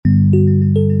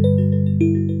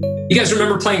You guys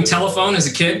remember playing telephone as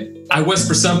a kid? I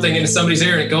whisper something into somebody's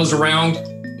ear and it goes around.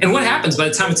 And what happens by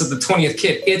the time it's at the 20th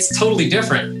kid? It's totally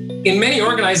different. In many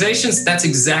organizations, that's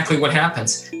exactly what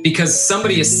happens because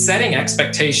somebody is setting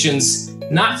expectations,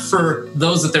 not for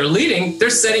those that they're leading, they're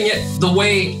setting it the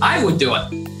way I would do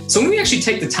it. So when we actually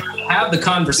take the time to have the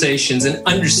conversations and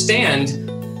understand,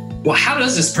 well, how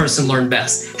does this person learn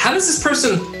best? How does this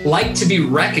person like to be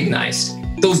recognized?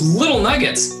 Those little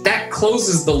nuggets, that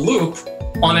closes the loop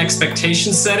on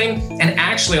expectation setting and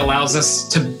actually allows us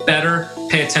to better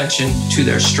pay attention to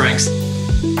their strengths.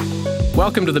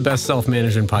 Welcome to the Best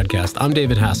Self-Management Podcast. I'm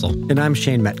David Hassel. And I'm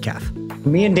Shane Metcalf.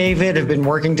 Me and David have been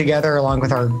working together along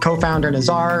with our co-founder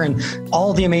Nazar and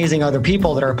all the amazing other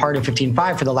people that are a part of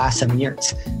 15Five for the last 7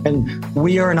 years. And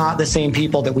we are not the same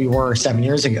people that we were 7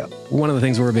 years ago. One of the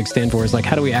things we're a big stand for is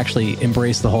how do we actually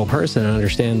embrace the whole person and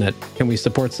understand that can we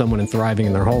support someone in thriving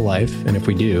in their whole life? And if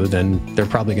we do, then they're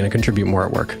probably going to contribute more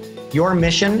at work. Your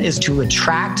mission is to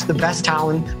attract the best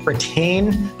talent,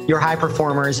 retain your high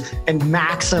performers, and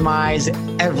maximize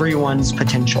everyone's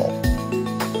potential.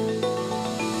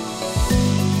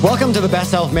 Welcome to the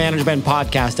Best Self-Management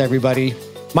Podcast, everybody.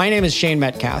 My name is Shane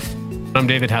Metcalf. I'm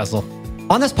David Hassel.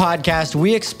 On this podcast,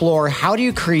 we explore how do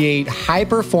you create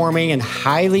high-performing and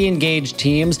highly engaged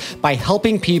teams by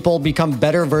helping people become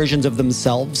better versions of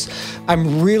themselves.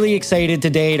 I'm really excited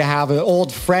today to have an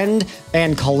old friend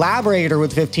and collaborator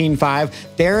with 15Five,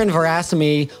 Darren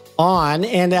Verasamy, on.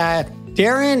 And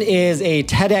Darren is a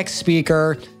TEDx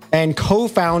speaker and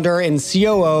co-founder and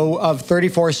COO of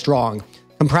 34 Strong,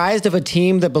 comprised of a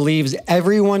team that believes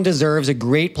everyone deserves a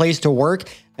great place to work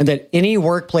and that any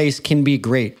workplace can be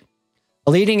great.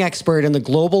 A leading expert in the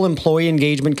global employee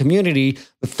engagement community,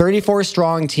 the 34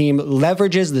 Strong team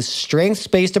leverages the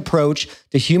strengths-based approach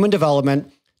to human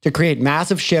development to create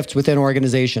massive shifts within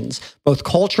organizations, both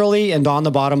culturally and on the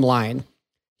bottom line.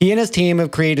 He and his team have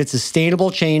created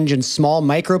sustainable change in small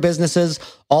micro businesses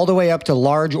all the way up to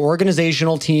large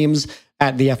organizational teams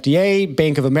at the FDA,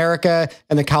 Bank of America,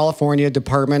 and the California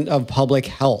Department of Public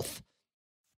Health.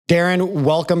 Darren,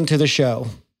 welcome to the show.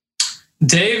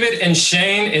 David and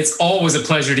Shane, it's always a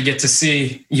pleasure to get to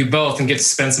see you both and get to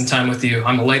spend some time with you.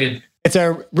 I'm elated. It's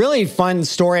a really fun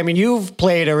story. I mean, you've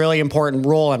played a really important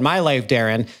role in my life,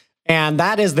 Darren, and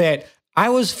that is that I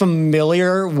was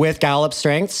familiar with Gallup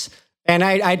Strengths, and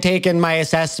I'd taken my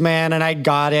assessment and I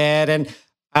got it, and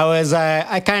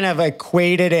I kind of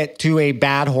equated it to a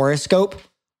bad horoscope.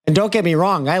 And don't get me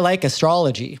wrong, I like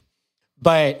astrology,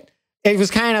 but it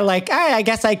was kind of like, I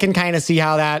guess I can kind of see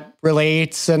how that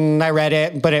relates. And I read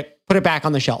it, but it put it back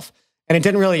on the shelf and it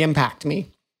didn't really impact me.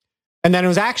 And then it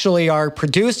was actually our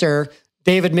producer,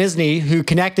 David Misney, who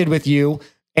connected with you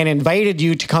and invited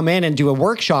you to come in and do a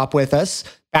workshop with us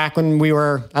back when we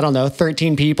were,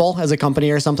 13 people as a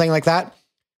company or something like that.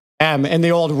 In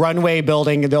the old Runway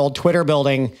building, the old Twitter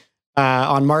building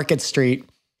on Market Street.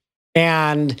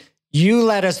 And you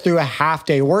led us through a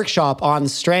half-day workshop on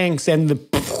strengths and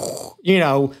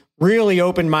really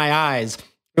opened my eyes.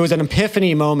 It was an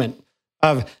epiphany moment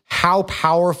of how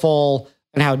powerful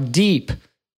and how deep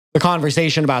the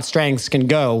conversation about strengths can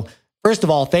go. First of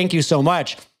all, thank you so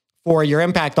much for your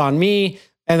impact on me,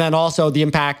 and then also the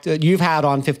impact that you've had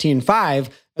on 15Five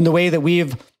and the way that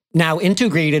we've now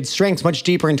integrated strengths much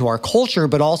deeper into our culture,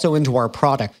 but also into our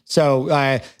product.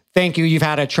 So thank you. You've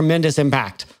had a tremendous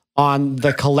impact on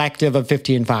the collective of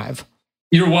 15Five.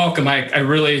 You're welcome. I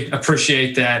really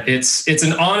appreciate that. It's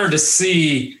an honor to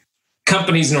see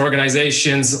companies and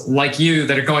organizations like you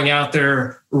that are going out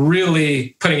there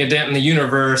really putting a dent in the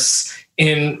universe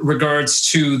in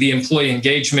regards to the employee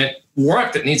engagement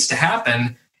work that needs to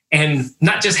happen, and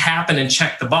not just happen and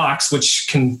check the box, which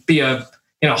can be a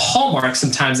hallmark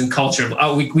sometimes in culture.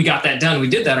 Oh, we got that done. We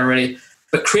did that already.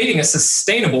 But creating a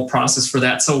sustainable process for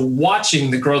that. So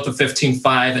watching the growth of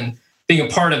 15Five and being a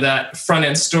part of that front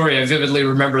end story, I vividly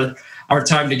remember our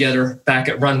time together back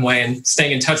at Runway and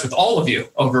staying in touch with all of you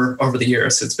over the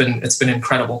years. It's been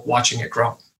incredible watching it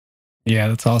grow. Yeah,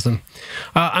 that's awesome.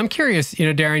 I'm curious,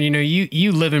 Darren,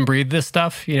 you live and breathe this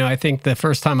stuff. I think the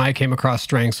first time I came across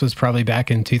strengths was probably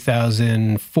back in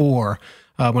 2004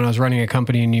 when I was running a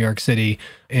company in New York City.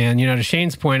 And, to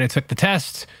Shane's point, I took the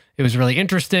test. It was really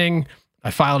interesting. I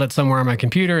filed it somewhere on my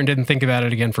computer and didn't think about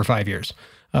it again for 5 years.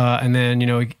 And then,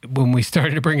 when we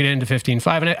started to bring it into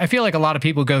 15Five, and I feel like a lot of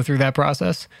people go through that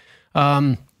process.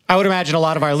 I would imagine a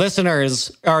lot of our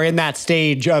listeners are in that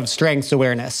stage of strengths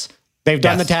awareness. They've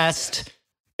done the test.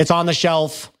 It's on the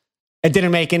shelf. It didn't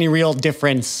make any real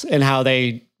difference in how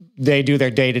they do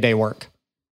their day-to-day work.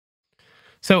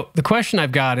 So the question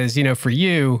I've got is, for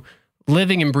you,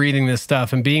 living and breathing this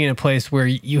stuff and being in a place where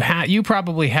you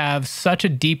probably have such a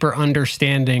deeper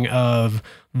understanding of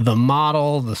the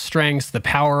model, the strengths, the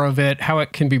power of it, how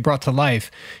it can be brought to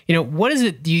life. What is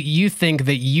it you think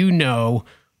that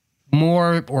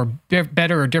more or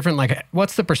better or different? Like,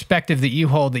 what's the perspective that you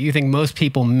hold that you think most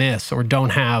people miss or don't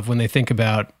have when they think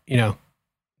about,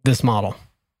 this model?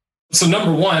 So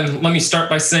number one, let me start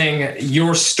by saying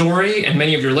your story and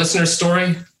many of your listeners'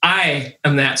 story, I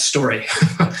am that story.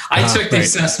 I took the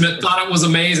assessment, thought it was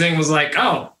amazing, was like,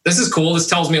 oh, this is cool. This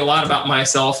tells me a lot about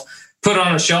myself. Put it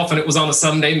on a shelf, and it was on a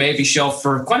someday maybe shelf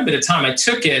for quite a bit of time. I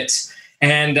took it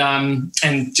and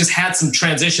just had some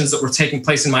transitions that were taking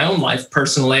place in my own life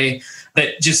personally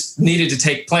that just needed to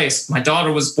take place. My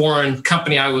daughter was born,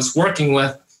 company I was working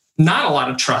with, not a lot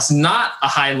of trust, not a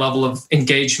high level of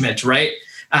engagement, right?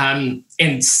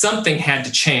 And something had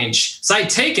to change. So I had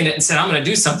taken it and said, I'm going to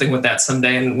do something with that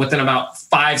someday. And within about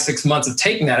 5-6 months of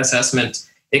taking that assessment,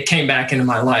 it came back into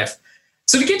my life.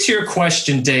 So to get to your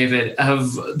question, David,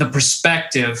 of the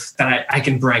perspective that I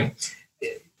can bring,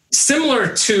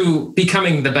 similar to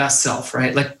becoming the best self,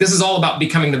 right? Like, this is all about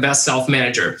becoming the best self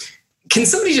manager. Can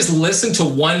somebody just listen to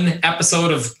one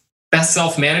episode of Best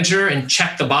Self Manager and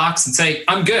check the box and say,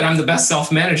 I'm good, I'm the best self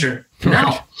manager?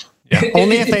 No. Yeah.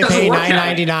 Only if they pay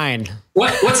 $9.99.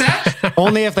 What's that?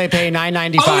 Only if they pay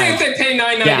 $9.95. Only if they pay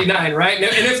 $9.99, right? And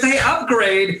if they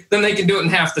upgrade, then they can do it in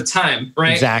half the time,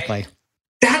 right? Exactly.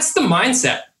 That's the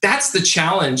mindset. That's the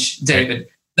challenge, David,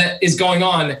 that is going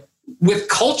on with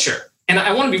culture. And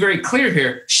I want to be very clear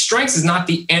here. Strengths is not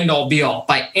the end all be all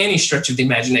by any stretch of the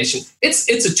imagination. It's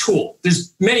a tool.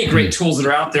 There's many great tools that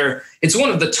are out there. It's one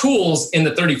of the tools in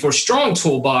the 34 Strong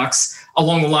toolbox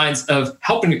along the lines of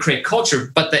helping to create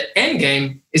culture. But the end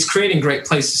game is creating great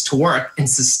places to work and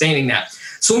sustaining that.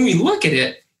 So when we look at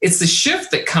it, it's the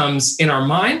shift that comes in our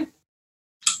mind.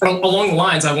 Along the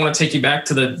lines, I want to take you back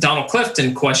to the Donald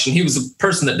Clifton question. He was the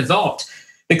person that developed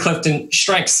the Clifton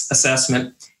Strengths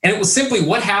Assessment. And it was simply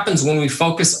what happens when we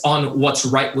focus on what's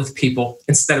right with people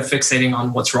instead of fixating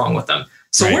on what's wrong with them.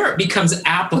 So where it becomes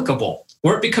applicable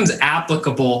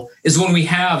is when we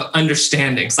have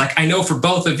understandings. Like, I know for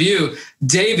both of you,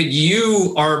 David,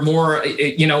 you are more,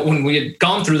 when we had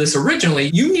gone through this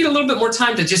originally, you need a little bit more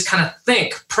time to just kind of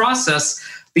think, process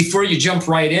before you jump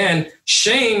right in.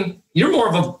 Shane, you're more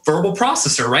of a verbal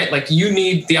processor, right? Like, you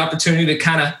need the opportunity to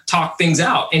kind of talk things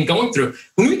out and going through.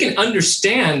 When we can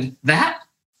understand that,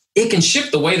 it can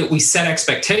shift the way that we set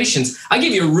expectations. I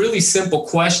give you a really simple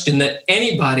question that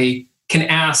anybody can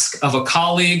ask of a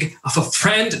colleague, of a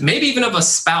friend, maybe even of a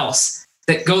spouse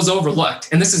that goes overlooked.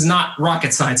 And this is not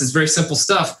rocket science. It's very simple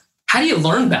stuff. How do you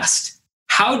learn best?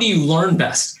 How do you learn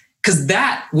best? Because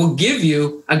that will give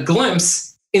you a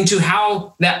glimpse into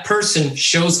how that person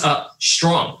shows up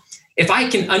strong. If I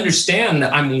can understand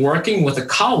that I'm working with a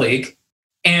colleague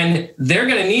and they're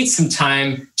going to need some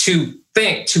time to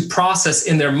think, to process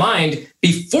in their mind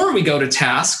before we go to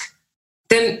task,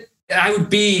 then I would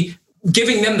be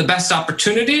giving them the best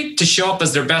opportunity to show up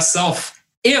as their best self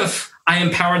if I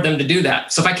empowered them to do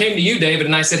that. So if I came to you, David,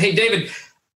 and I said, hey, David,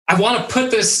 I want to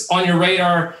put this on your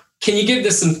radar. Can you give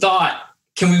this some thought?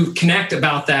 Can we connect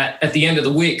about that at the end of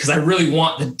the week? Because I really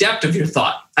want the depth of your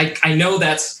thought. I know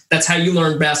that's how you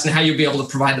learn best and how you'll be able to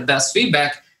provide the best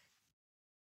feedback.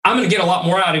 I'm going to get a lot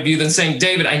more out of you than saying,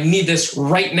 David, I need this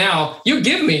right now. You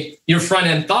give me your front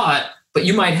end thought, but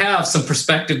you might have some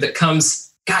perspective that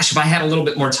comes, gosh, if I had a little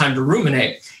bit more time to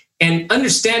ruminate. And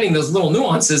understanding those little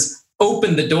nuances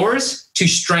open the doors to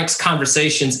strengths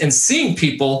conversations and seeing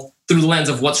people through the lens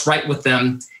of what's right with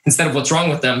them instead of what's wrong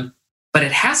with them. But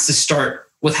it has to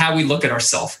start with how we look at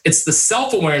ourselves. It's the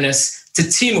self-awareness to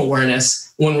team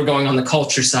awareness when we're going on the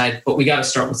culture side, but we got to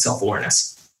start with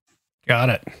self-awareness. Got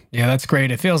it. Yeah, that's great.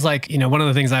 It feels like, one of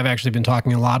the things I've actually been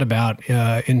talking a lot about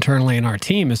internally in our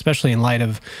team, especially in light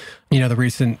of, the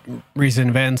recent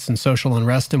events and social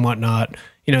unrest and whatnot,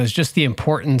 is just the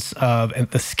importance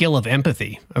of the skill of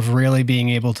empathy, of really being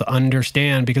able to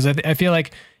understand, because I feel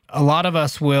like a lot of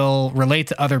us will relate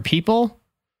to other people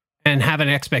and have an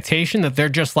expectation that they're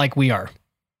just like we are.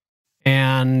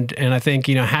 And I think,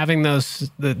 having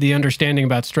the understanding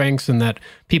about strengths and that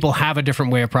people have a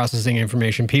different way of processing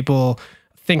information, people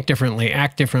think differently,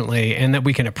 act differently, and that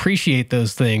we can appreciate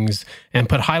those things and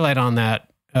put highlight on that,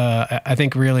 I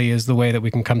think really is the way that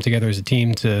we can come together as a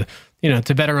team to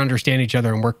better understand each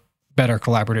other and work better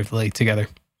collaboratively together.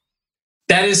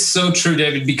 That is so true,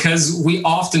 David, because we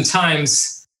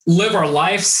oftentimes live our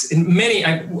lives, and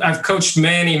I've coached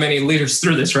many leaders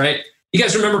through this, right? You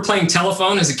guys remember playing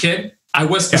telephone as a kid? I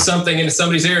whisper something into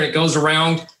somebody's ear and it goes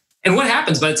around. And what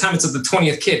happens by the time it's at the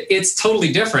 20th kid? It's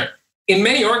totally different. in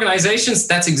many organizations,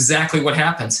 that's exactly what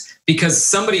happens, because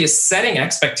somebody is setting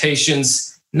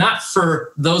expectations not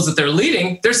for those that they're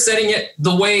leading, they're setting it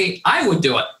the way I would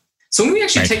do it. So when we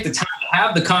actually take the time to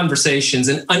have the conversations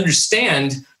and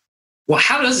understand, well,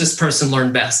 how does this person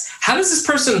learn best? How does this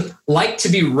person like to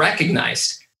be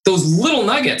recognized? Those little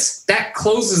nuggets, that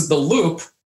closes the loop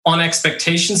on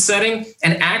expectation setting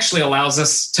and actually allows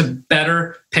us to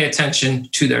better pay attention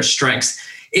to their strengths.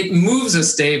 It moves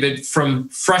us, David, from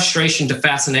frustration to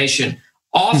fascination.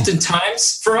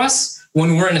 Oftentimes for us,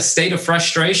 when we're in a state of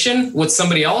frustration with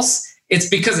somebody else, it's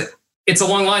because it's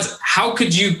along the lines, how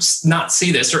could you not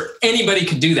see this? Or anybody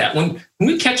could do that. When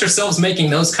we catch ourselves making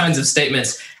those kinds of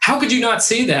statements, how could you not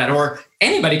see that? Or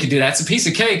anybody could do that. It's a piece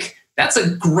of cake. That's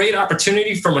a great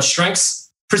opportunity from a strengths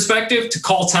perspective to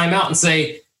call time out and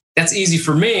say, that's easy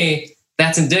for me.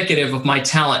 That's indicative of my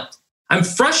talent. I'm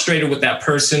frustrated with that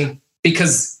person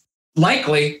because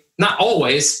likely, not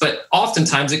always, but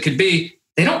oftentimes it could be,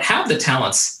 they don't have the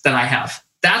talents that I have.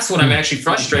 That's what I'm actually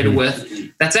frustrated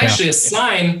with. That's actually a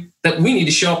sign that we need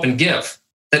to show up and give,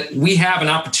 that we have an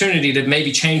opportunity to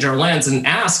maybe change our lens and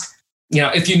ask,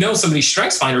 if you know somebody's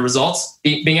StrengthsFinder results,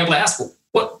 being able to ask,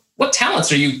 well, what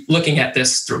talents are you looking at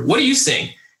this through? What are you seeing?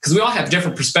 Because we all have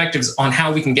different perspectives on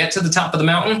how we can get to the top of the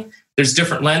mountain. There's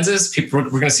different lenses. We're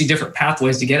going to see different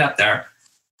pathways to get up there.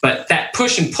 But that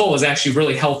push and pull is actually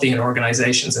really healthy in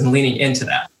organizations, and leaning into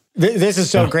that. This is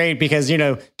so great because,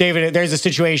 David, there's a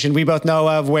situation we both know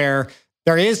of where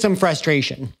there is some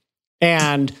frustration,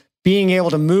 and being able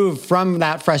to move from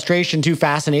that frustration to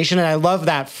fascination. And I love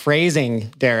that phrasing,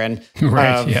 Darren.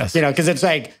 Right, yes. Because it's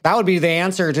like, that would be the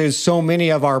answer to so many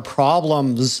of our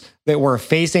problems that we're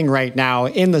facing right now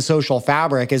in the social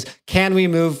fabric is, can we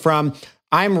move from,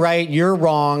 I'm right, you're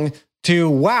wrong, to,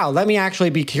 wow, let me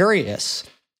actually be curious.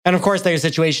 And of course, there's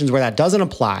situations where that doesn't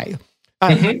apply.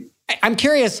 I'm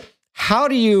curious, how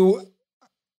do you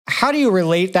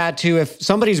relate that to if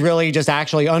somebody's really just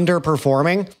actually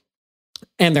underperforming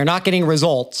and they're not getting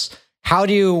results? How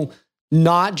do you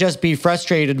not just be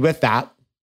frustrated with that,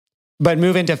 but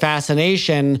move into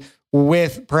fascination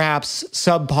with perhaps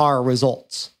subpar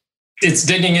results? It's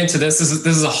digging into this. This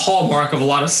is a hallmark of a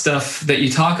lot of stuff that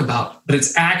you talk about, but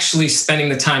it's actually spending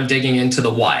the time digging into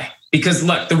the why. Because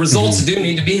look, the results do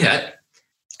need to be hit.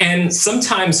 And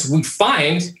sometimes we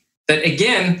find that,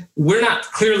 again, we're not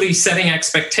clearly setting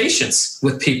expectations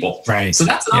with people. Right. So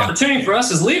that's an opportunity for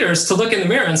us as leaders to look in the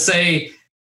mirror and say,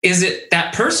 is it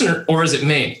that person or is it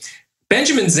me?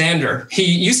 Benjamin Zander, he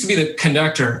used to be the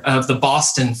conductor of the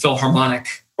Boston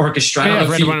Philharmonic Orchestra. I've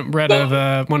read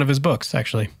one of his books,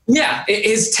 actually. Yeah,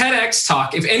 his TEDx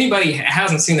talk, if anybody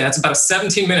hasn't seen that, it's about a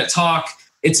 17-minute talk.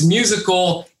 It's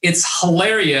musical, it's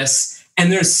hilarious,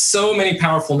 and there's so many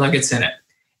powerful nuggets in it.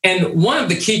 And one of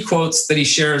the key quotes that he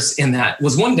shares in that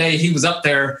was one day he was up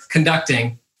there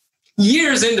conducting,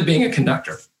 years into being a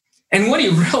conductor. And what he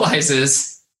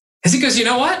realizes is he goes, you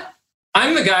know what?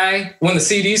 I'm the guy, when the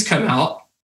CDs come out,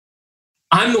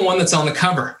 I'm the one that's on the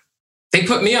cover. They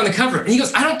put me on the cover. And he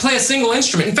goes, I don't play a single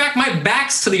instrument. In fact, my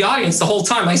back's to the audience the whole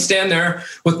time. I stand there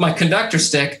with my conductor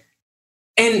stick.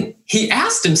 And he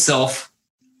asked himself,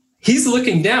 he's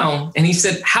looking down and he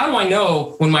said, how do I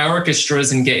know when my orchestra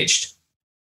is engaged?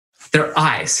 Their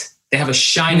eyes, they have a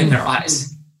shine in their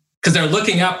eyes because they're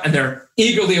looking up and they're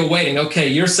eagerly awaiting, okay,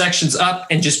 your section's up,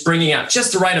 and just bringing out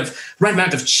just the right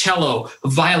amount of cello,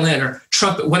 violin, or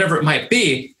trumpet, whatever it might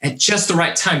be, at just the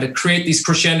right time to create these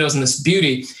crescendos and this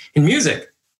beauty in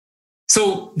music.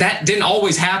 So that didn't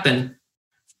always happen.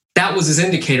 That was his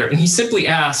indicator. And he simply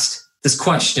asked this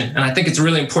question, and I think it's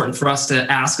really important for us to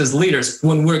ask as leaders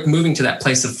when we're moving to that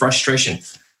place of frustration.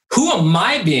 Who am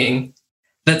I being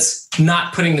that's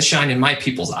not putting the shine in my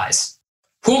people's eyes?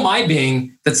 Who am I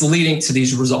being that's leading to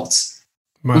these results?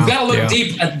 Wow, we've got to look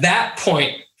deep at that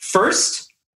point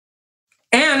first,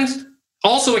 and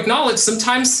also acknowledge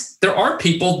sometimes there are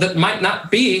people that might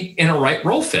not be in a right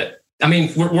role fit. I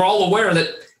mean, we're all aware that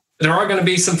there are going to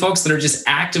be some folks that are just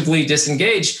actively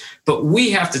disengaged, but we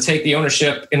have to take the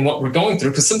ownership in what we're going through,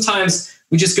 because sometimes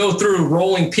we just go through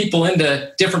rolling people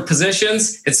into different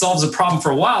positions. It solves a problem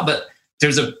for a while, but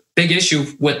there's a big issue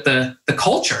with the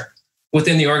culture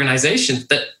within the organization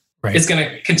that is going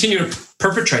to continue to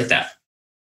perpetrate that.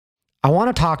 I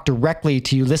want to talk directly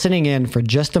to you listening in for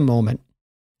just a moment.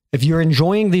 If you're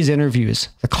enjoying these interviews,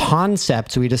 the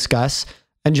concepts we discuss,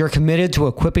 and you're committed to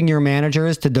equipping your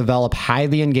managers to develop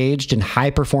highly engaged and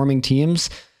high-performing teams,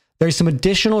 there's some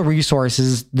additional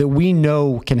resources that we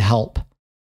know can help.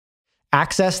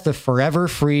 Access the forever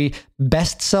free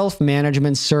Best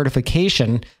Self-Management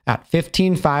certification at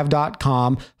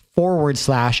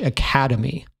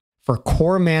 15five.com/academy. for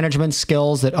core management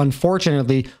skills that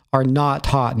unfortunately are not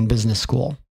taught in business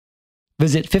school.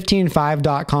 Visit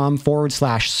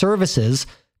 15five.com/services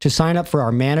to sign up for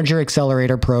our Manager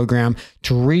Accelerator program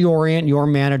to reorient your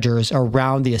managers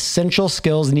around the essential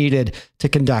skills needed to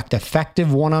conduct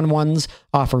effective one-on-ones,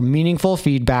 offer meaningful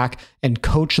feedback, and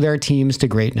coach their teams to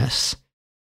greatness.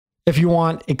 If you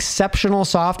want exceptional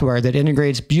software that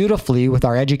integrates beautifully with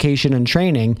our education and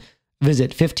training,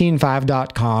 visit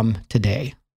 15five.com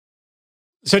today.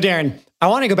 So Darren, I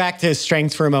want to go back to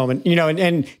strengths for a moment,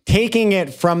 and taking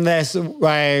it from this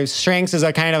strengths as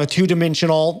a kind of a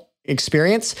two-dimensional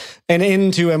experience and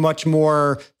into a much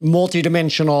more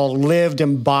multidimensional, lived,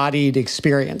 embodied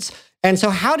experience. And so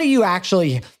how do you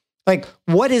actually,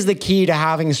 what is the key to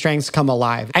having strengths come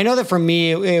alive? I know that for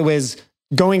me, it was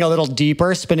going a little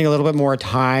deeper, spending a little bit more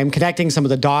time, connecting some of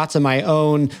the dots in my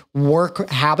own work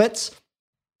habits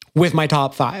with my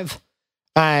top 5,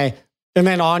 and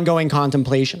then ongoing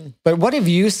contemplation. But what have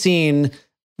you seen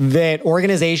that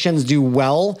organizations do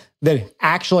well that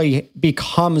actually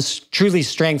becomes truly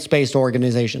strengths-based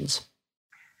organizations?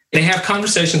 They have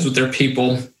conversations with their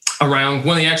people around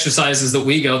one of the exercises that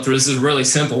we go through. This is really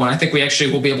simple, and I think we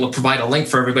actually will be able to provide a link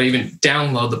for everybody, even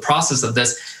download the process of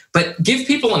this. But give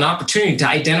people an opportunity to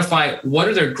identify what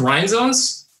are their grind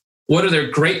zones, what are their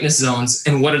greatness zones,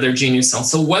 and what are their genius zones.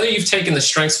 So whether you've taken the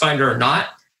Strengths Finder or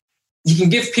not, you can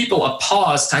give people a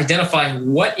pause to identify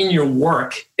what in your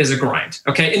work is a grind,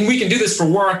 okay? And we can do this for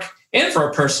work and for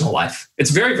our personal life. It's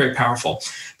very, very powerful.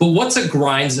 But what's a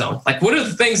grind zone? What are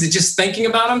the things that just thinking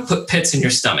about them put pits in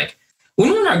your stomach? When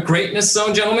we're in our greatness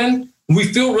zone, gentlemen, we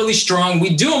feel really strong.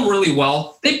 We do them really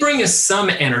well. They bring us some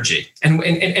energy, and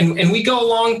we go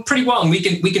along pretty well. And we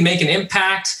can make an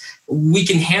impact. We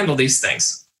can handle these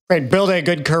things. Right. Build a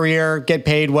good career. Get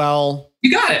paid well.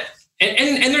 You got it.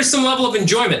 And there's some level of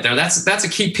enjoyment there. That's a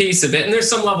key piece of it. And there's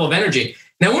some level of energy.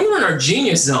 Now, when we're in our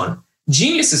genius zone,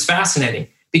 genius is fascinating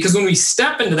because when we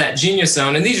step into that genius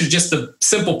zone, and these are just the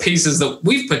simple pieces that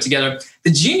we've put together,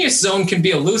 the genius zone can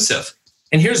be elusive.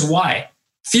 And here's why.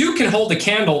 Few can hold a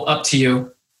candle up to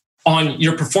you on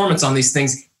your performance on these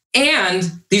things.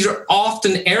 And these are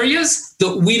often areas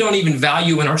that we don't even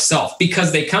value in ourselves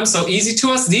because they come so easy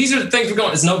to us. These are the things we're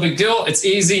going, it's no big deal. It's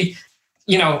easy.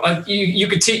 You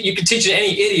could teach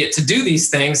any idiot to do these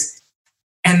things.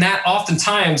 And that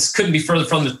oftentimes couldn't be further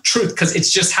from the truth because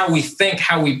it's just how we think,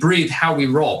 how we breathe, how we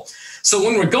roll. So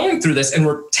when we're going through this and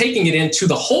we're taking it into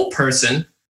the whole person,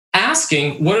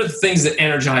 asking what are the things that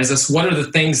energize us? What are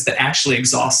the things that actually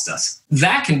exhaust us?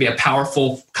 That can be a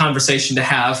powerful conversation to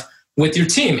have with your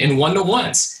team in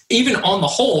one-to-ones, even on the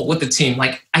whole with the team,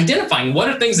 identifying what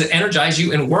are things that energize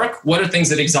you in work? What are things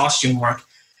that exhaust you in work?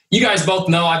 You guys both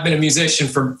know I've been a musician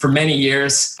for many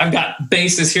years. I've got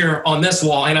basses here on this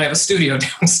wall and I have a studio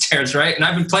downstairs, right? And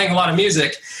I've been playing a lot of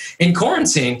music in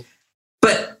quarantine.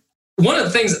 But one of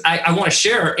the things I want to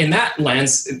share in that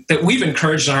lens that we've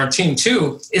encouraged on our team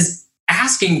too is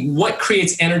asking what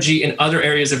creates energy in other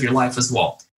areas of your life as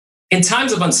well. In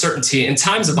times of uncertainty, in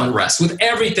times of unrest, with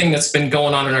everything that's been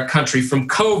going on in our country, from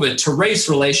COVID to race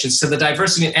relations to the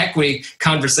diversity and equity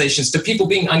conversations to people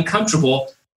being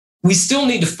uncomfortable, we still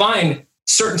need to find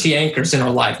certainty anchors in our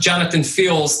life. Jonathan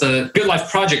Fields, the Good Life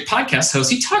Project podcast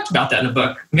host, he talked about that in a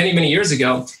book many, many years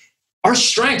ago. Our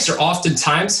strengths are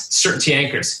oftentimes certainty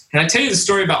anchors. And I tell you the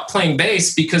story about playing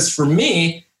bass because for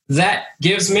me, that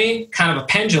gives me kind of a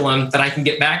pendulum that I can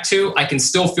get back to. I can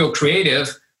still feel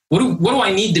creative. What do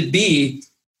I need to be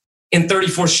in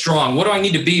 34 Strong? What do I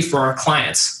need to be for our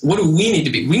clients? What do we need to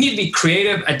be? We need to be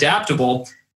creative, adaptable.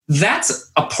 That's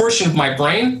a portion of my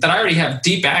brain that I already have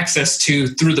deep access to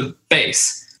through the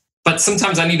bass. But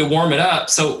sometimes I need to warm it up.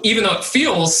 So even though it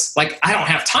feels like I don't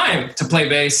have time to play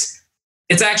bass,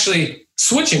 it's actually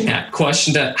switching that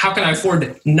question to how can I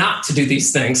afford not to do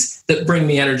these things that bring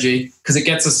me energy, because it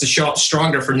gets us to show up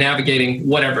stronger for navigating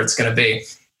whatever it's going to be.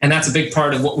 And that's a big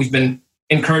part of what we've been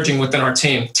encouraging within our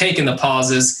team, taking the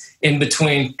pauses in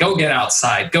between, go get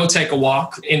outside, go take a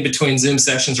walk in between Zoom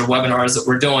sessions or webinars that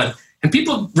we're doing. And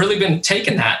people have really been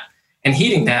taking that and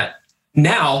heeding that.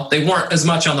 Now, they weren't as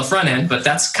much on the front end, but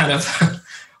that's kind of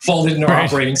folded into our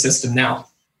operating system now.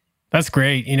 That's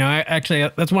great.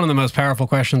 That's one of the most powerful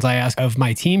questions I ask of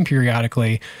my team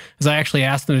periodically, is I actually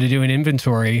ask them to do an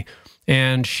inventory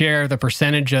and share the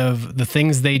percentage of the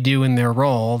things they do in their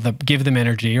role that give them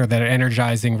energy or that are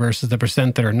energizing versus the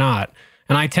percent that are not.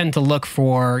 And I tend to look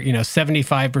for,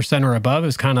 75% or above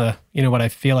is kind of, what I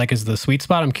feel like is the sweet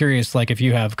spot. I'm curious, if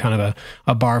you have kind of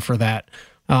a bar for that.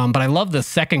 But I love the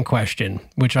second question,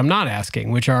 which I'm not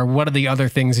asking, which are what are the other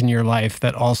things in your life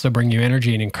that also bring you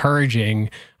energy and encouraging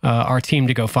our team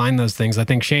to go find those things. I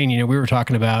think, Shane, we were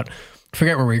talking about, I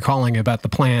forget what we were calling it, about the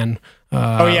plan.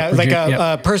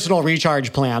 A personal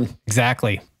recharge plan.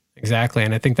 Exactly.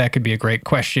 And I think that could be a great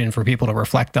question for people to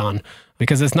reflect on,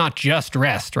 because it's not just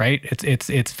rest, right?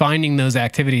 It's finding those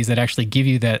activities that actually give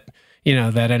you that,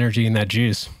 that energy and that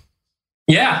juice.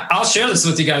 Yeah, I'll share this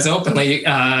with you guys openly.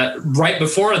 Right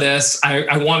before this,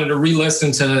 I wanted to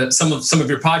re-listen to some of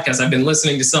your podcasts. I've been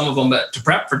listening to some of them to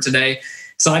prep for today.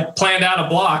 So I planned out a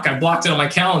block. I blocked it on my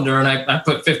calendar, and I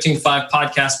put 15.5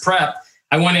 podcast prep.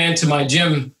 I went into my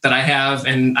gym that I have,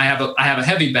 and I have a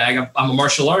heavy bag. I'm a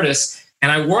martial artist,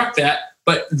 and I work that.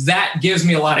 But that gives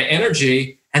me a lot of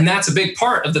energy, and that's a big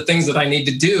part of the things that I need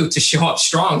to do to show up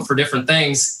strong for different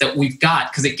things that we've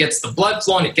got, because it gets the blood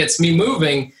flowing, it gets me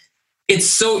moving. It's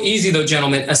so easy though,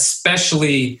 gentlemen,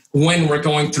 especially when we're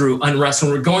going through unrest,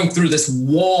 when we're going through this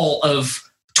wall of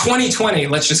 2020,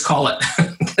 let's just call it,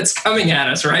 that's coming at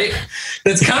us, right?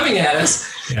 That's coming at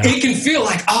us. Yeah. It can feel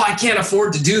like, I can't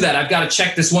afford to do that. I've got to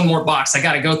check this one more box. I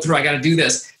got to go through, I got to do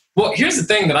this. Well, here's the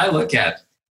thing that I look at.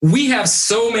 We have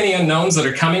so many unknowns that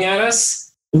are coming at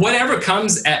us. Whatever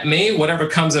comes at me, whatever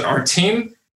comes at our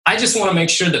team, I just want to make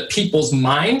sure that people's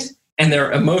mind and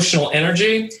their emotional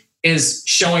energy is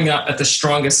showing up at the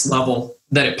strongest level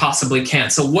that it possibly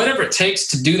can. So whatever it takes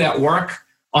to do that work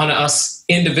on us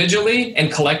individually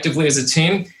and collectively as a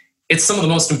team, it's some of the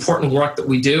most important work that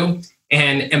we do,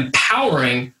 and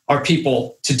empowering our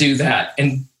people to do that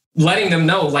and letting them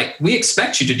know, like, we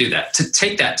expect you to do that, to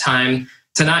take that time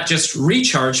to not just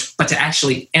recharge, but to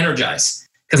actually energize.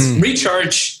 Because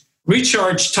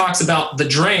recharge talks about the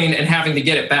drain and having to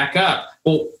get it back up.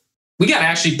 Well, we got to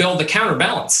actually build the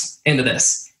counterbalance into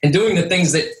this. And doing the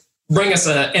things that bring us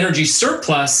an energy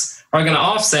surplus are going to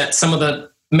offset some of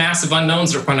the massive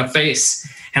unknowns that we're going to face.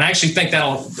 And I actually think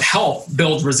that'll help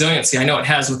build resiliency. I know it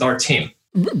has with our team.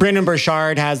 Brendon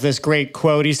Burchard has this great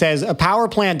quote. He says, a power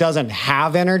plant doesn't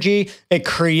have energy, it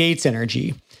creates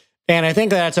energy. And I think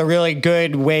that's a really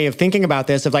good way of thinking about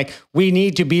this, of like, we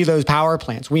need to be those power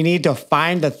plants. We need to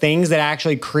find the things that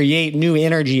actually create new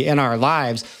energy in our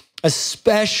lives,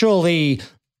 especially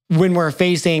when we're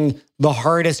facing the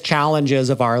hardest challenges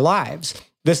of our lives.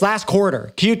 This last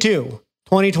quarter, Q2,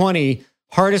 2020,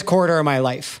 hardest quarter of my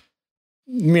life.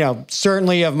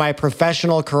 Certainly of my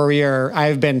professional career,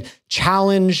 I've been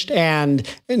challenged and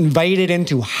invited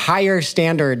into higher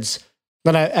standards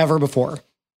than ever before.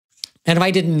 And if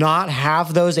I did not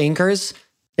have those anchors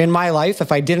in my life,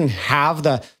 if I didn't have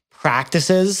the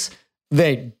practices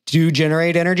that do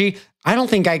generate energy, I don't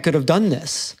think I could have done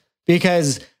this,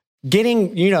 because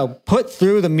getting, put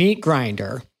through the meat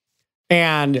grinder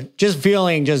and just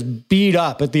feeling just beat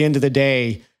up at the end of the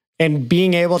day, and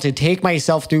being able to take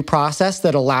myself through process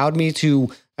that allowed me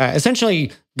to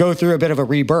essentially go through a bit of a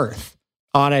rebirth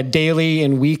on a daily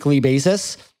and weekly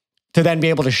basis, to then be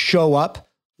able to show up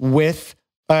with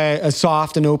a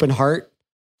soft and open heart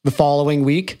the following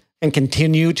week and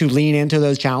continue to lean into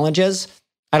those challenges.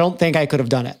 I don't think I could have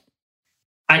done it.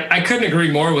 I couldn't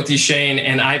agree more with you, Shane.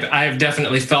 And I've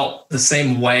definitely felt the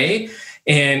same way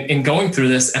in going through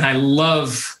this. And I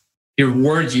love your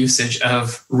word usage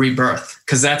of rebirth,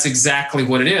 because that's exactly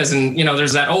what it is. And,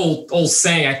 there's that old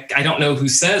saying, I don't know who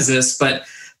says this, but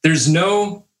there's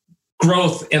no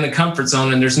growth in the comfort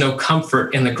zone and there's no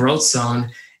comfort in the growth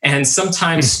zone. And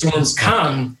sometimes storms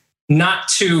come not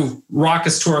to rock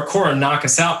us to our core and knock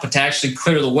us out, but to actually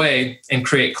clear the way and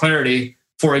create clarity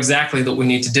for exactly what we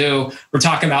need to do. We're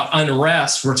talking about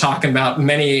unrest. We're talking about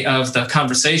many of the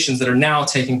conversations that are now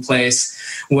taking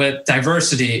place with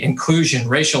diversity, inclusion,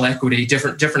 racial equity,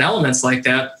 different elements like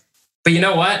that. But you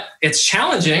know what? It's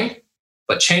challenging,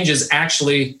 but change is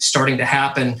actually starting to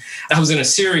happen. I was in a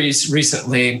series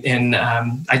recently, and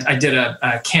I did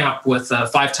a camp with a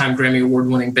 5-time Grammy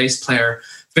Award-winning bass player,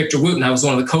 Victor Wooten. I was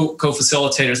one of the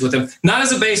co-facilitators with him. Not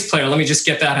as a bass player. Let me just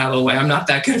get that out of the way. I'm not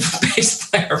that good of a bass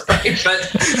player, right?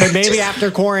 But maybe after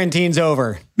quarantine's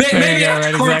over. Maybe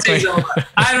after quarantine's over.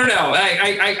 I don't know.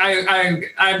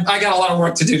 I got a lot of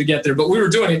work to do to get there. But we were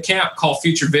doing a camp called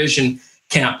Future Vision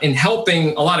Camp, and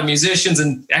helping a lot of musicians.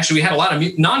 And actually, we had a lot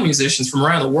of non-musicians from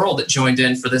around the world that joined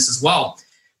in for this as well.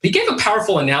 He gave a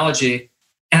powerful analogy,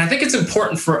 and I think it's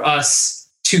important for us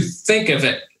to think of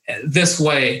it this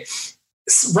way.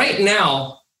 Right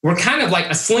now, we're kind of like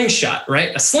a slingshot,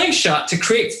 right? A slingshot, to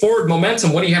create forward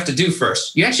momentum, what do you have to do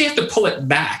first? You actually have to pull it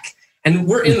back. And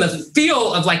we're in the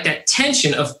feel of like that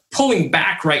tension of pulling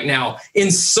back right now in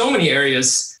so many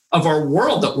areas of our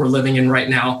world that we're living in right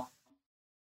now.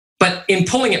 But in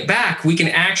pulling it back, we can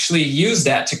actually use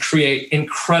that to create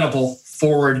incredible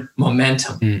forward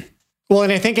momentum. Well,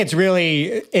 and I think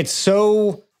it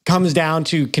so comes down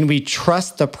to, can we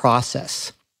trust the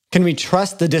process? Can we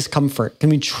trust the discomfort?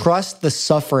 Can we trust the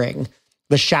suffering,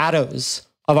 the shadows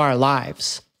of our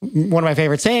lives? One of my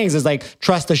favorite sayings is like,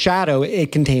 trust the shadow,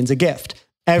 it contains a gift.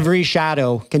 Every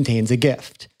shadow contains a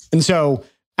gift. And so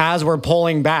as we're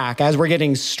pulling back, as we're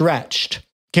getting stretched,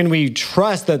 can we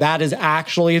trust that that is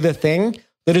actually the thing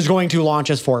that is going to launch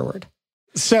us forward?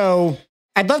 So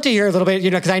I'd love to hear a little bit,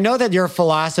 because I know that your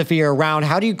philosophy around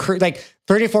how do you like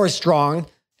 34 Strong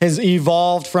has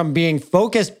evolved from being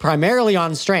focused primarily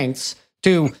on strengths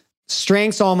to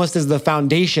strengths almost as the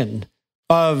foundation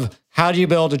of how do you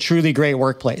build a truly great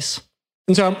workplace.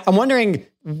 And so I'm wondering,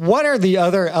 what are the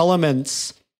other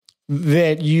elements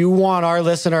that you want our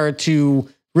listener to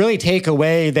really take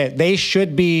away that they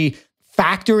should be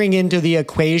factoring into the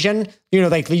equation,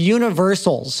 like the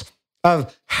universals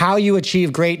of how you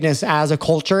achieve greatness as a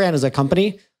culture and as a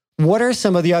company? What are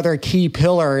some of the other key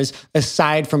pillars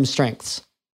aside from strengths?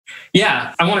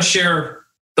 Yeah, I want to share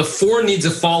the 4 needs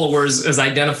of followers as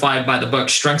identified by the book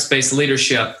Strengths-Based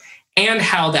Leadership, and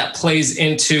how that plays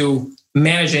into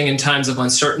managing in times of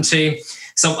uncertainty.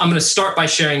 So I'm going to start by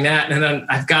sharing that, and then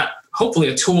I've got hopefully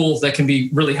a tool that can be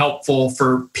really helpful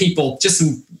for people, just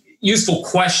some useful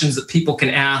questions that people can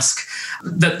ask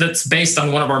that's based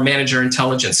on one of our manager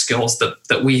intelligence skills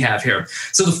that we have here.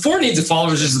 So the 4 needs of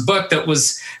followers is a book that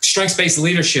was Strengths-Based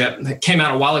Leadership that came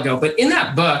out a while ago. But in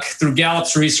that book, through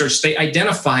Gallup's research, they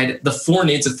identified the 4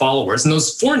 needs of followers. And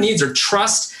those 4 needs are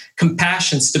trust,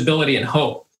 compassion, stability, and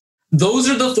hope. Those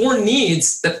are the 4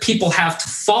 needs that people have to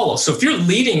follow. So if you're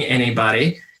leading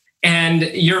anybody and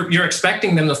you're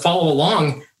expecting them to follow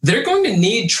along, they're going to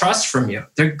need trust from you.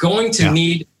 They're going to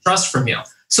need trust from you.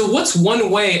 So what's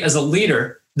one way as a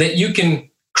leader that you can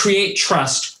create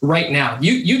trust right now?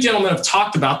 You gentlemen have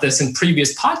talked about this in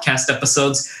previous podcast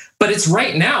episodes, but it's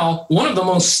right now one of the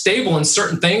most stable and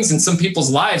certain things in some people's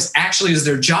lives actually is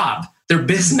their job, their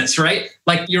business, right?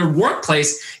 Like your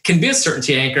workplace can be a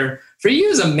certainty anchor for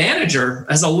you as a manager,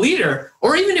 as a leader,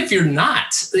 or even if you're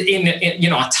not in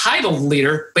a titled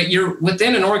leader, but you're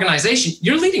within an organization,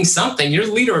 you're leading something. You're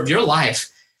leader of your life,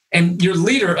 and you're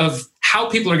leader of how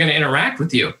people are going to interact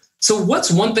with you. So what's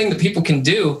one thing that people can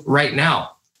do right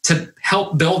now to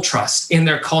help build trust in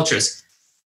their cultures?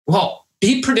 Well,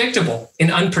 be predictable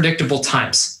in unpredictable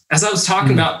times. As I was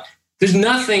talking about, there's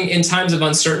nothing in times of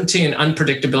uncertainty and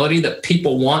unpredictability that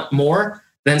people want more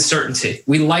than certainty.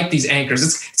 We like these anchors.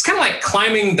 It's kind of like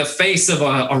climbing the face of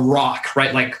a rock,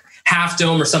 right? Like Half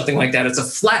Dome or something like that. It's a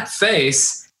flat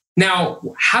face. Now,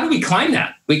 how do we climb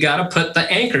that? We got to put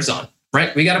the anchors on,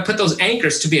 right? We got to put those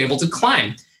anchors to be able to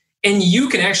climb. And you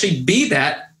can actually be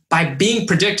that by being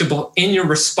predictable in your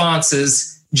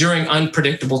responses during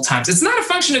unpredictable times. It's not a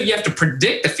function of you have to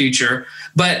predict the future,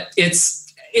 but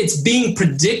it's being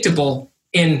predictable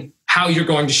in how you're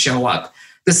going to show up.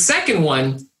 The second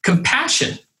one,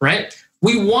 compassion, right?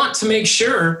 We want to make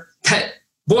sure that,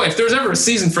 boy, if there's ever a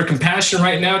season for compassion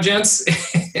right now, gents,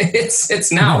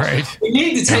 it's now. Right. We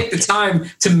need to take the time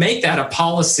to make that a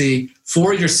policy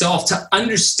for yourself, to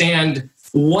understand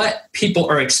what people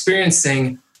are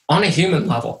experiencing on a human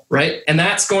level, right? And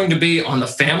that's going to be on the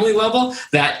family level.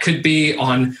 That could be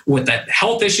on with the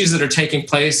health issues that are taking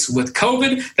place with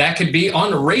COVID. That could be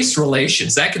on race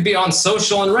relations. That could be on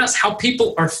social unrest, how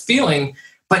people are feeling.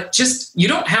 But just, you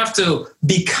don't have to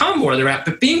become where they're at,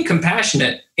 but being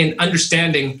compassionate in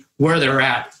understanding where they're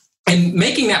at and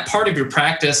making that part of your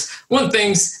practice. One of the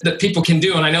things that people can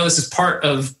do, and I know this is part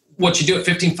of what you do at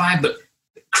 15-5, but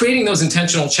creating those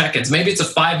intentional check-ins. Maybe it's a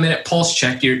 5-minute pulse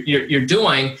check you're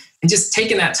doing, and just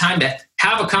taking that time to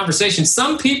have a conversation.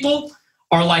 Some people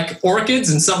are like orchids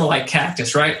and some are like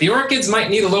cactus, right? The orchids might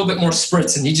need a little bit more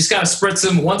spritzing. You just got to spritz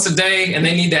them once a day, and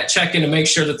they need that check-in to make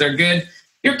sure that they're good.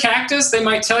 Your cactus, they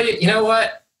might tell you, you know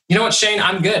what, Shane,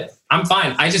 I'm good. I'm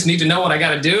fine. I just need to know what I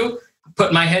got to do,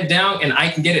 put my head down, and I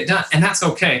can get it done. And that's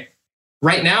okay.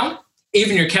 Right now,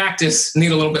 even your cactus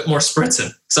need a little bit more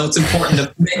spritzing. So it's important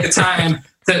to make the time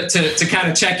to kind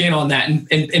of check in on that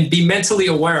and be mentally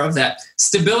aware of that.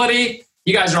 Stability,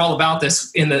 you guys are all about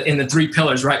this in the 3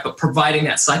 pillars, right? But providing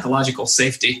that psychological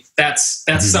safety, that's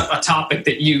a topic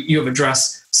that you have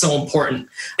addressed, so important.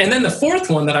 And then the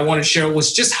 4th one that I want to share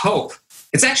was just hope.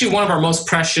 It's actually one of our most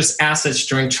precious assets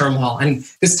during turmoil. And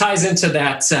this ties into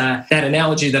that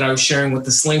analogy that I was sharing with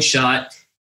the slingshot.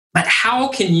 But how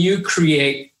can you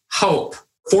create hope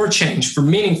for change, for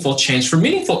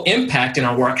meaningful impact in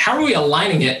our work? How are we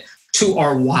aligning it to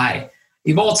our why?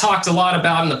 You've all talked a lot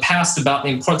about in the past about the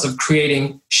importance of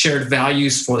creating shared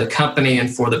values for the company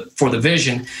and for the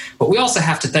vision. But we also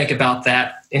have to think about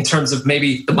that in terms of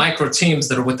maybe the micro teams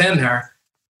that are within there.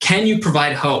 Can you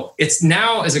provide hope? It's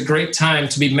now is a great time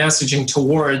to be messaging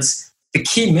towards the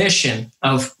key mission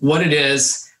of what it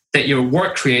is that your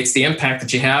work creates, the impact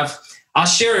that you have. I'll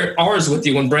share ours with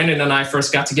you when Brandon and I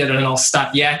first got together, and I'll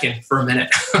stop yakking for a minute.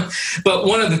 But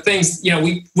one of the things,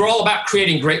 we're all about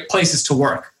creating great places to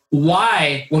work.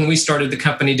 Why, when we started the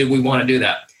company, did we want to do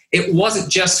that? It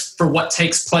wasn't just for what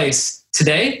takes place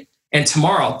today and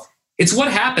tomorrow. It's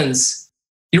what happens.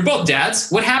 You're both dads.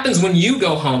 What happens when you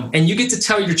go home and you get to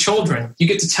tell your children, you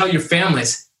get to tell your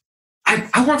families,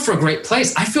 I work for a great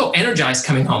place. I feel energized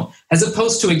coming home as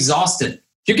opposed to exhausted.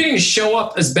 You're getting to show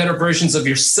up as better versions of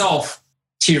yourself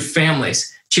to your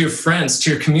families, to your friends,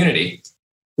 to your community.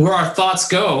 Where our thoughts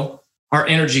go, our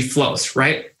energy flows,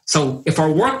 right? So if our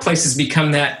workplaces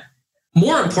become that,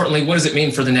 more importantly, what does it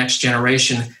mean for the next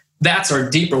generation? That's our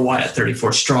deeper why at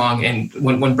 34 Strong. And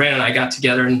when Brandon and I got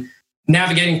together and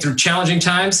navigating through challenging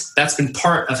times, that's been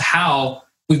part of how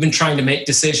we've been trying to make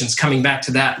decisions. Coming back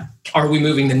to that, are we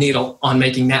moving the needle on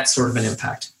making that sort of an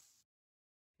impact?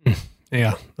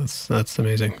 Yeah, that's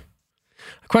amazing.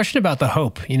 A question about the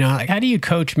hope. How do you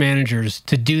coach managers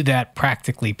to do that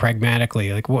practically,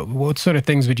 pragmatically? Like what sort of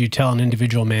things would you tell an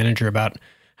individual manager about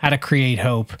how to create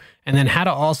hope, and then how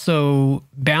to also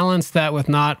balance that with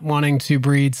not wanting to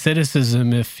breed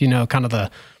cynicism if, kind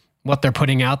of what they're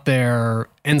putting out there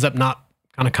ends up not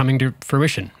kind of coming to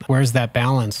fruition? Where's that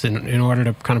balance in order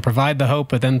to kind of provide the hope,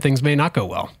 but then things may not go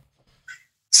well?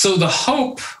 So the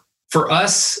hope for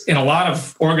us in a lot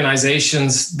of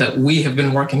organizations that we have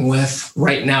been working with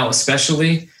right now,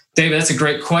 especially, David, that's a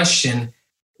great question.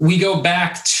 We go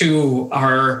back to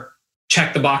our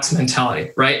check the box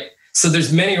mentality, right? So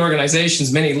there's many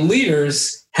organizations, many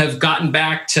leaders have gotten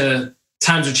back to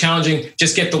times are challenging,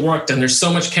 just get the work done. There's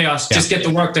so much chaos, just get the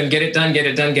work done, get it done, get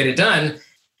it done, get it done.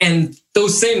 And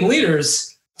those same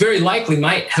leaders very likely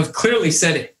might have clearly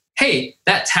said, hey,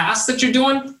 that task that you're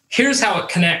doing, here's how it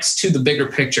connects to the bigger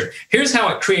picture. Here's how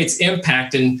it creates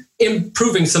impact in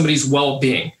improving somebody's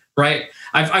well-being, right?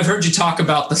 I've heard you talk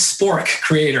about the spork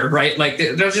creator, right? Like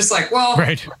they're just like, well,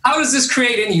 right. How does this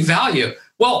create any value?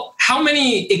 Well, how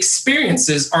many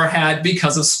experiences are had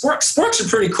because of sporks? Sporks are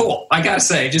pretty cool, I gotta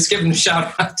say. Just give them a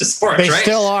shout out to sporks, they right? They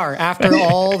still are, after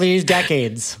all these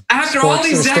decades. After all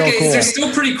these decades, they're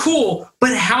still pretty cool.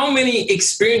 But how many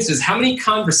experiences, how many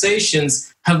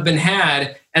conversations have been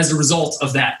had as a result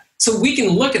of that? So we can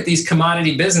look at these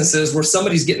commodity businesses where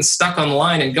somebody's getting stuck on the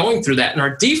line and going through that, and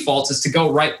our default is to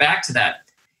go right back to that.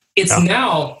 It's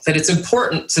now that it's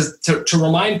important to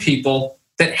remind people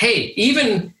that, hey,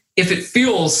 even if it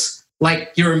feels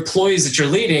like your employees that you're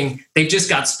leading, they've just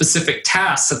got specific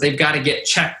tasks that they've got to get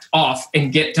checked off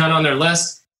and get done on their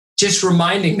list, just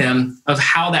reminding them of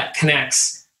how that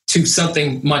connects to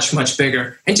something much, much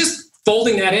bigger. And just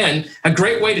folding that in. A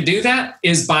great way to do that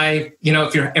is by,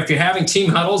 if you're having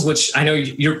team huddles, which I know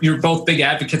you're both big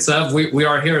advocates of, we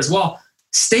are here as well.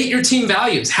 State your team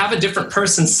values. Have a different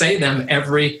person say them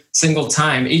every single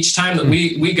time. Each time that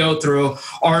we go through,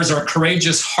 ours are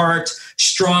courageous heart,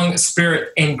 strong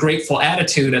spirit, and grateful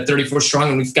attitude at 34 Strong.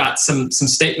 And we've got some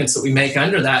statements that we make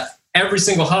under that. Every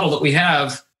single huddle that we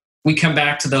have, we come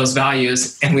back to those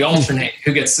values and we alternate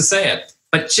who gets to say it.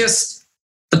 But just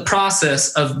the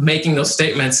process of making those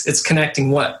statements, it's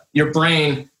connecting your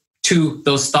brain to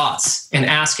those thoughts and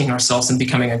asking ourselves and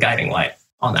becoming a guiding light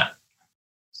on that.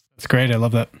 That's great. I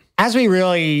love that. As we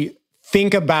really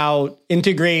think about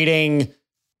integrating,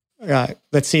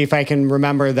 let's see if I can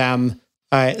remember them,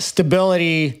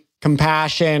 stability,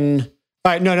 compassion,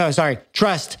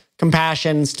 trust,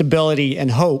 compassion, stability,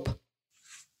 and hope.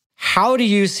 How do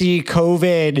you see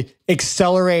COVID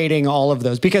accelerating all of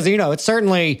those? Because, it's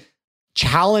certainly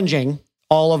challenging,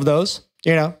 all of those,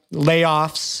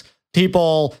 layoffs,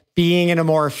 people being in a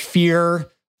more fear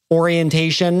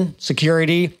orientation,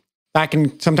 security. That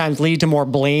can sometimes lead to more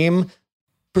blame,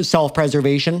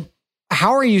 self-preservation.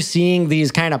 How are you seeing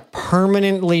these kind of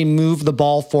permanently move the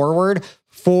ball forward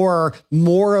for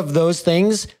more of those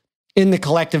things in the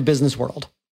collective business world?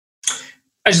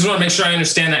 I just want to make sure I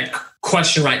understand that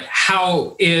question right.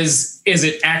 How is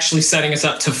it actually setting us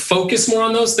up to focus more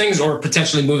on those things or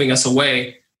potentially moving us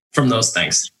away from those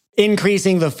things?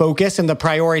 Increasing the focus and the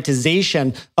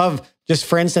prioritization of just,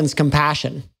 for instance,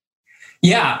 compassion.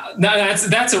 Yeah,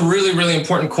 that's a really, really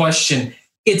important question.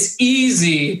 It's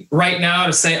easy right now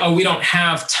to say, oh, we don't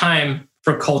have time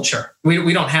for culture.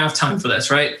 We don't have time for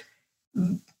this, right?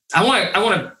 I want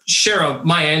to share a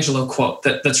Maya Angelou quote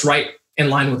that's right in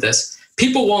line with this.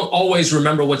 people won't always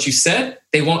remember what you said.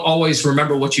 They won't always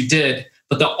remember what you did,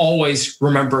 but they'll always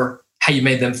remember how you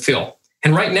made them feel.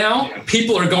 And right now,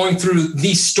 people are going through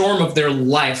the storm of their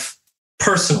life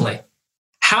personally.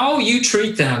 How you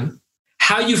treat them,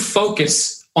 how you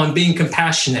focus on being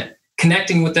compassionate,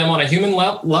 connecting with them on a human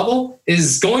level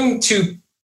is going to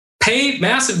pay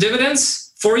massive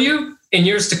dividends for you in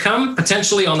years to come,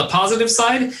 potentially on the positive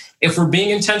side, if we're being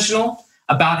intentional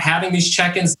about having these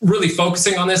check-ins, really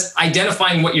focusing on this,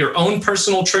 identifying what your own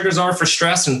personal triggers are for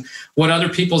stress and what other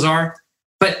people's are.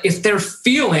 But if they're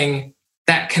feeling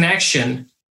that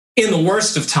connection in the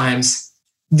worst of times,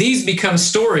 these become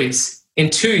stories in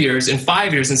 2 years, in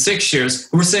 5 years, in 6 years.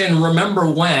 We're saying, remember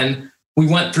when we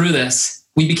went through this,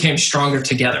 we became stronger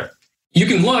together. You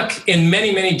can look in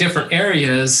many, many different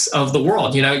areas of the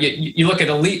world. You know, you look at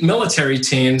elite military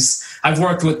teams. I've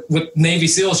worked with Navy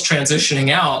SEALs transitioning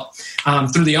out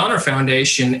through the Honor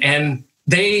Foundation, and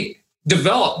they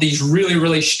develop these really,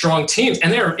 really strong teams,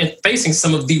 and they're facing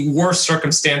some of the worst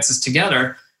circumstances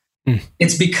together.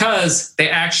 It's because they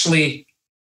actually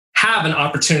have an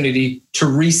opportunity to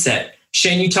reset.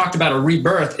 Shane, you talked about a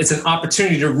rebirth. It's an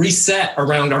opportunity to reset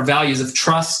around our values of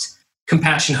trust,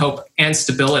 compassion, hope, and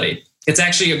stability. It's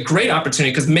actually a great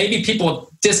opportunity because maybe people have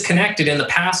disconnected in the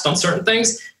past on certain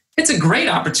things. It's a great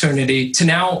opportunity to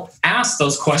now ask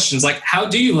those questions like, how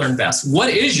do you learn best? What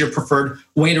is your preferred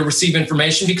way to receive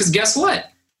information? Because guess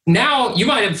what? Now you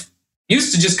might have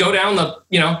used to just go down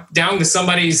down to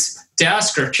somebody's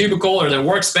desk or cubicle or their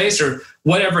workspace or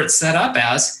whatever it's set up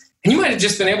as, and you might have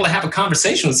just been able to have a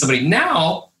conversation with somebody.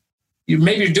 Now,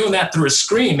 maybe you're doing that through a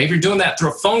screen. Maybe you're doing that through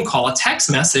a phone call, a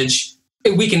text message.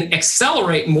 We can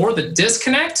accelerate more the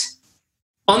disconnect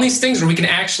on these things where we can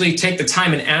actually take the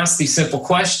time and ask these simple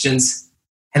questions.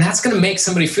 And that's going to make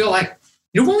somebody feel like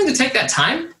you're willing to take that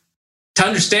time to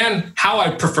understand how I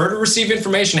prefer to receive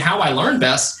information, how I learn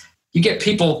best. You get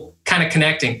people kind of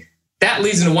connecting. That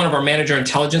leads into one of our manager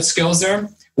intelligence skills there,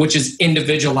 which is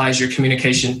individualize your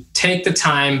communication. Take the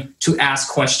time to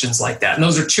ask questions like that. And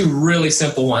those are two really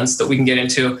simple ones that we can get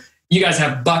into. You guys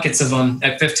have buckets of them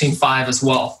at 15.5 as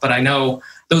well, but I know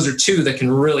those are two that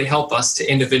can really help us to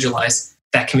individualize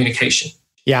that communication.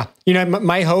 Yeah. You know,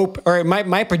 my hope, or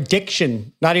my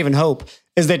prediction, not even hope,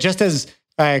 is that just as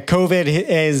COVID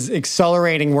is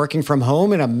accelerating working from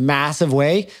home in a massive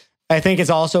way, I think it's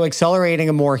also accelerating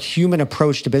a more human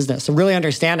approach to business. So really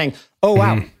understanding, oh,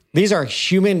 wow, these are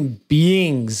human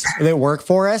beings that work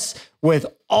for us with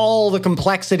all the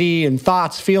complexity and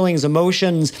thoughts, feelings,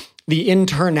 emotions, the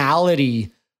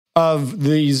internality of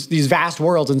these vast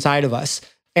worlds inside of us.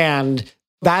 And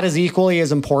that is equally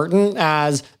as important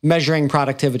as measuring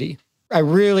productivity. I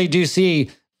really do see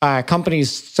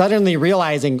companies suddenly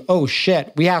realizing, oh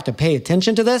shit, we have to pay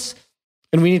attention to this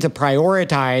and we need to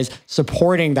prioritize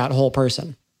supporting that whole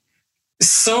person.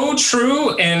 So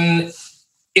true. And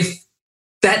if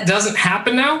that doesn't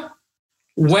happen now,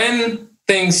 when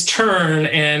things turn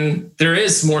and there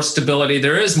is more stability,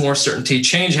 there is more certainty,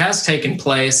 change has taken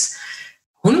place.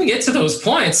 When we get to those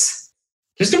points,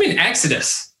 there's going to be an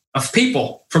exodus of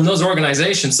people from those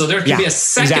organizations. So there could be a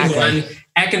second one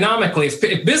economically.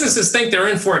 If businesses think they're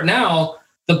in for it now,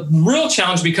 the real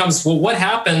challenge becomes, well, what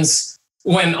happens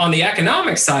when on the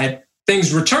economic side,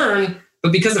 things return,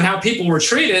 but because of how people were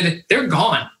treated, they're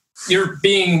gone. You're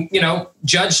being,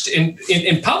 judged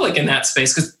in public in that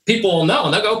space because people will know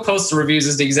and they'll go post the reviews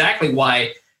as to exactly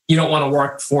why you don't want to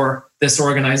work for this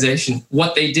organization,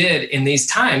 what they did in these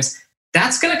times.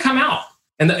 That's going to come out.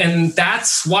 And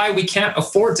that's why we can't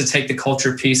afford to take the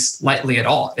culture piece lightly at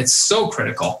all. It's so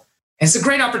critical. And it's a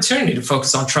great opportunity to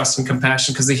focus on trust and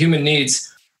compassion because the human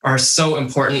needs are so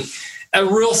important. A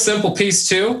real simple piece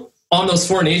too, on those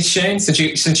 4 needs, Shane,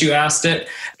 since you asked it,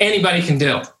 anybody can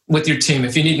do with your team.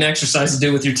 If you need an exercise to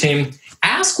do with your team,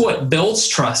 ask what builds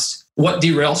trust, what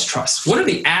derails trust. What are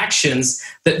the actions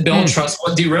that build trust?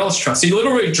 What derails trust? So you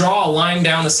literally draw a line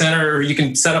down the center, or you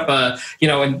can set up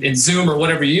in Zoom or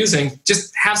whatever you're using,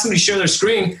 just have somebody share their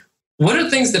screen. What are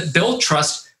things that build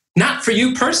trust? Not for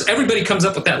you personally. Everybody comes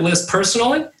up with that list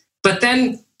personally, but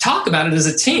then talk about it as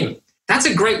a team. That's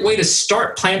a great way to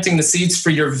start planting the seeds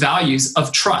for your values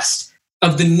of trust,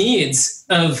 of the needs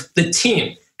of the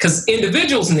team. Because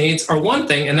individuals' needs are one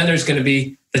thing, and then there's going to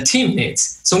be the team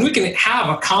needs. So when we can have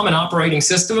a common operating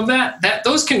system of that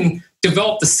those can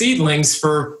develop the seedlings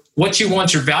for what you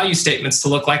want your value statements to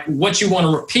look like, what you want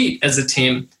to repeat as a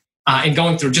team, and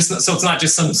going through. Just so it's not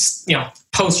just some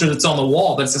poster that's on the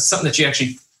wall, but it's something that you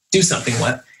actually do something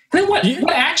with. And then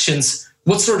what actions,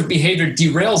 what sort of behavior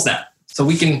derails that? So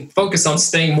we can focus on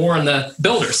staying more in the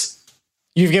builders.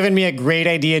 You've given me a great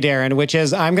idea, Darren, which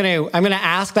is I'm gonna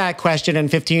ask that question in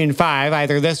 15.5,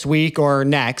 either this week or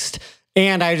next.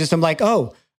 And I'm like,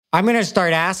 I'm gonna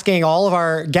start asking all of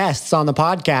our guests on the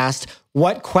podcast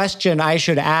what question I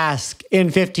should ask in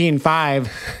 15.5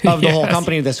 of the whole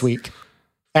company this week.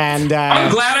 And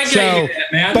I'm glad I gave you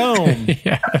that, man. Boom.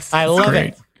 Yes, I love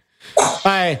it.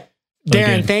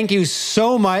 Darren, thank you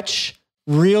so much.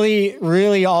 Really,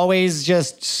 really always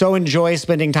just so enjoy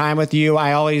spending time with you.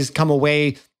 I always come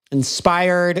away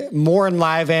inspired, more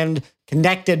enlivened,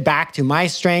 connected back to my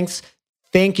strengths.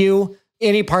 Thank you.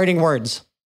 Any parting words?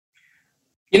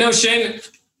 Shane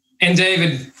and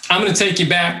David, I'm going to take you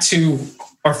back to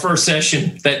our first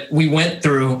session that we went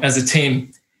through as a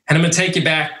team. And I'm going to take you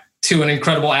back to an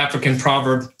incredible African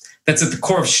proverb that's at the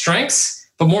core of strengths,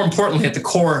 but more importantly, at the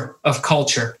core of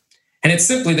culture. And it's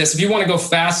simply this: if you want to go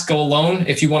fast, go alone.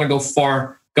 If you want to go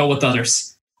far, go with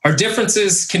others. Our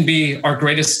differences can be our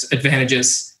greatest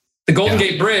advantages. The Golden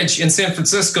Gate Bridge in San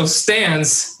Francisco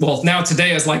stands, well, now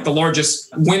today is like the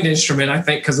largest wind instrument, I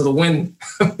think, because of the wind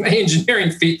engineering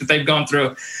feat that they've gone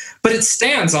through. But it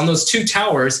stands on those two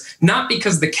towers, not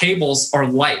because the cables are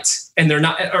light and they're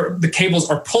not, or the cables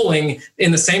are pulling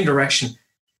in the same direction.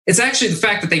 It's actually the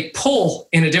fact that they pull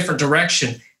in a different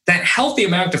direction. That healthy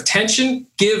amount of tension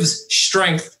gives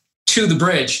strength to the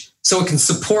bridge so it can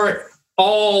support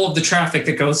all of the traffic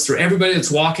that goes through, everybody that's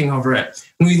walking over it.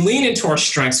 When we lean into our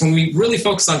strengths, when we really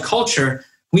focus on culture,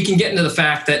 we can get into the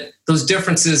fact that those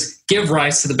differences give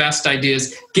rise to the best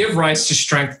ideas, give rise to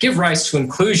strength, give rise to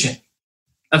inclusion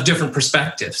of different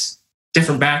perspectives,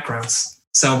 different backgrounds.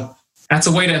 So that's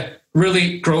a way to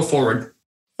really grow forward.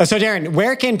 So Darren,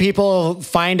 where can people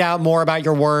find out more about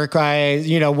your work?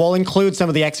 We'll include some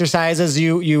of the exercises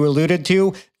you alluded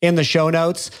to in the show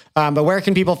notes, but where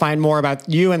can people find more about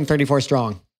you and 34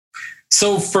 Strong?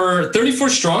 So for 34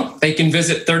 Strong, they can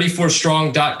visit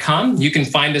 34strong.com. You can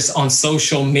find us on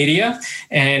social media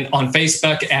and on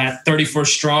Facebook at 34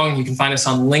 Strong. You can find us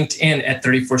on LinkedIn at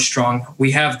 34 Strong.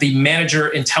 We have the Manager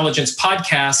Intelligence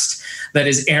podcast that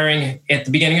is airing at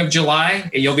the beginning of July.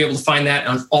 You'll be able to find that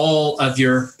on all of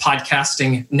your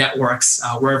podcasting networks,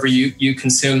 wherever you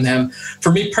consume them.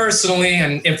 For me personally,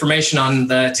 and information on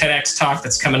the TEDx talk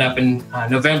that's coming up in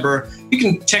November, you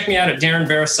can check me out at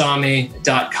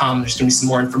darrenverasamy.com. There's going to be some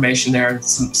more information there and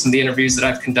some of the interviews that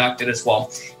I've conducted as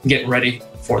well. I'm getting ready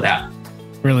for that.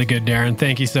 Really good, Darren.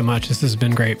 Thank you so much. This has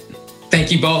been great. Thank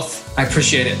you both. I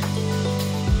appreciate it.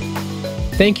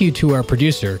 Thank you to our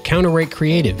producer, Counterweight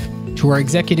Creative, to our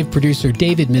executive producer,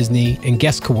 David Misney, and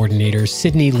guest coordinators,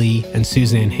 Sydney Lee and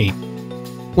Suzanne Haight.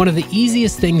 One of the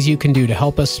easiest things you can do to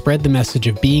help us spread the message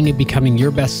of being and becoming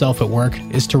your best self at work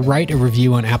is to write a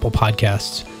review on Apple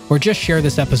Podcasts, or just share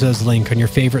this episode's link on your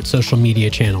favorite social media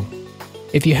channel.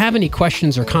 If you have any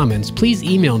questions or comments, please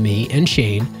email me and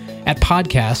Shane at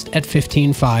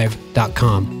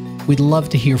podcast@15five.com. We'd love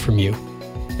to hear from you.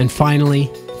 And finally,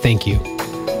 thank you.